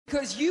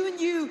because you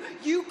knew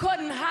you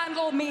couldn't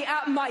handle me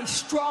at my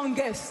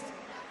strongest.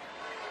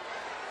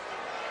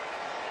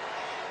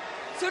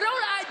 So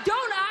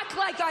don't act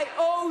like I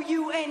owe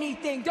you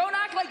anything. Don't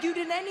act like you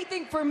did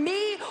anything for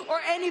me or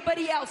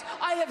anybody else.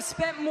 I have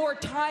spent more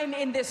time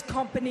in this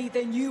company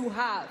than you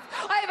have.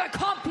 I have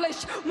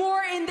accomplished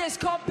more in this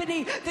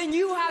company than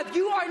you have.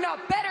 You are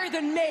not better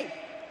than me.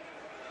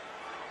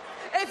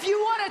 If you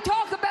want to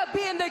talk about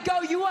being the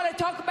GOAT, you want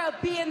to talk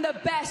about being the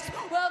best,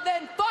 well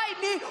then fight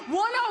me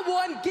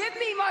one-on-one, give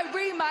me my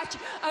rematch,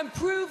 and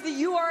prove that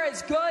you are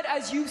as good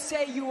as you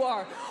say you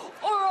are.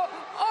 Or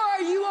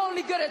are you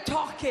only good at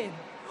talking?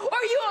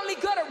 Are you only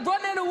good at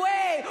running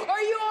away?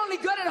 Are you only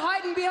good at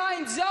hiding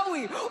behind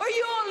Zoe? Are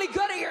you only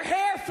good at your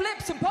hair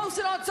flips and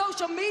posting on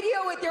social media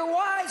with your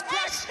wives?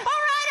 All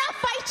right, I'll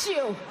fight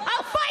you.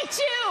 I'll fight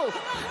you.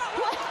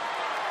 What?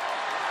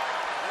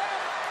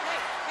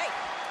 Hey,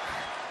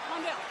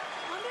 calm down.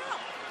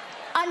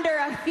 Under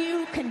a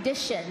few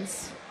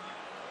conditions.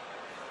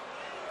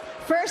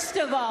 First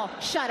of all,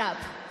 shut up.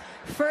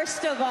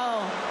 First of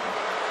all,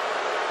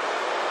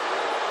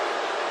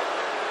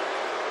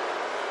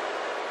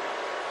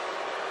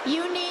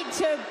 you need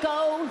to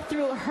go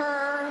through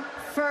her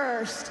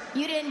first.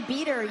 You didn't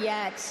beat her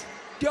yet.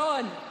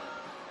 Done.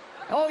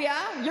 Oh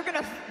yeah? You're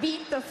gonna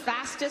beat the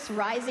fastest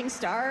rising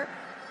star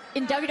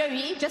in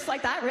WWE just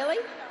like that, really?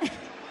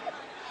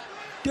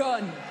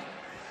 Done.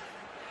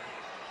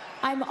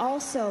 I'm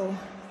also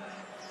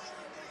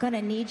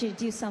gonna need you to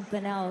do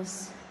something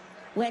else.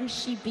 When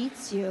she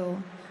beats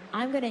you,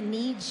 I'm gonna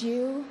need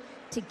you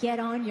to get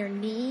on your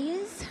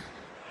knees.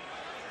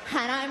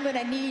 And I'm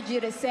gonna need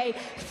you to say,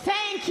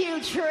 "Thank you,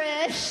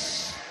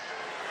 Trish."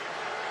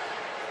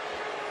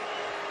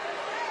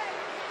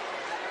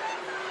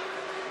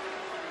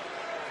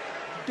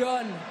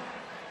 Done.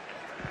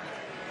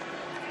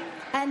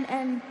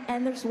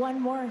 And there's one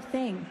more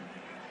thing.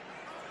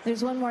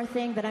 There's one more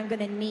thing that I'm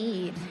gonna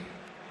need.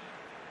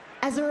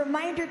 As a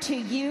reminder to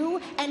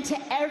you and to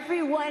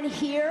everyone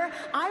here,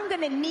 I'm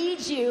gonna need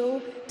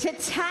you to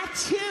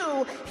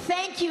tattoo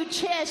 "Thank you,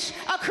 Trish"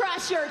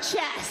 across your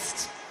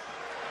chest.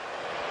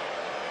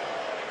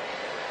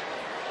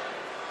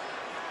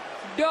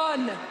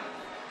 Done.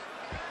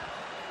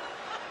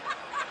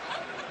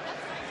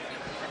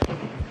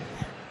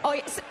 Oh,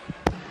 yes.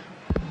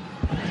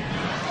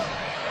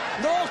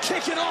 They're all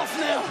kicking off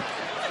now.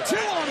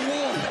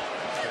 2-on-1.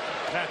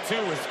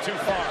 Tattoo is too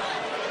far.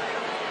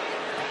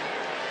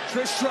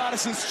 Trish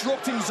Stratus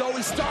instructing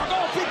Zoey Stark.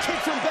 Oh, big kick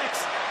from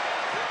Bex.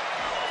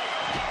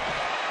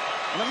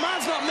 And the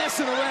man's not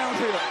messing around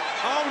here.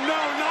 Oh no,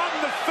 not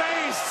in the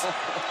face.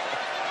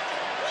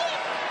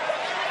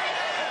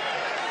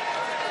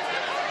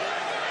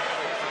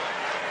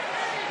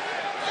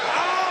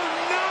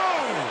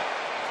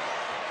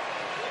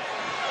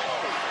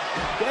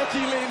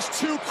 Becky Lynch,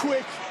 too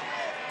quick,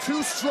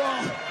 too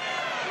strong.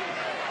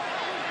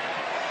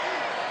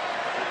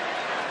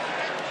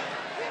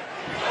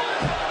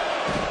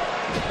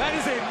 That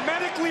is a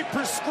medically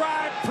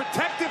prescribed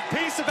protective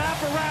piece of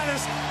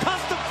apparatus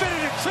custom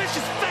fitted in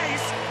Trish's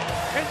face,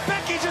 and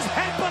Becky just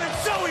headbutted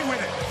Zoey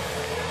with it.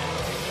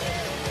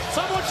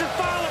 Someone should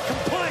file a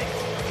complaint.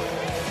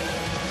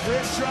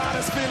 Trish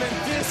Stratus feeling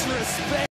disrespect.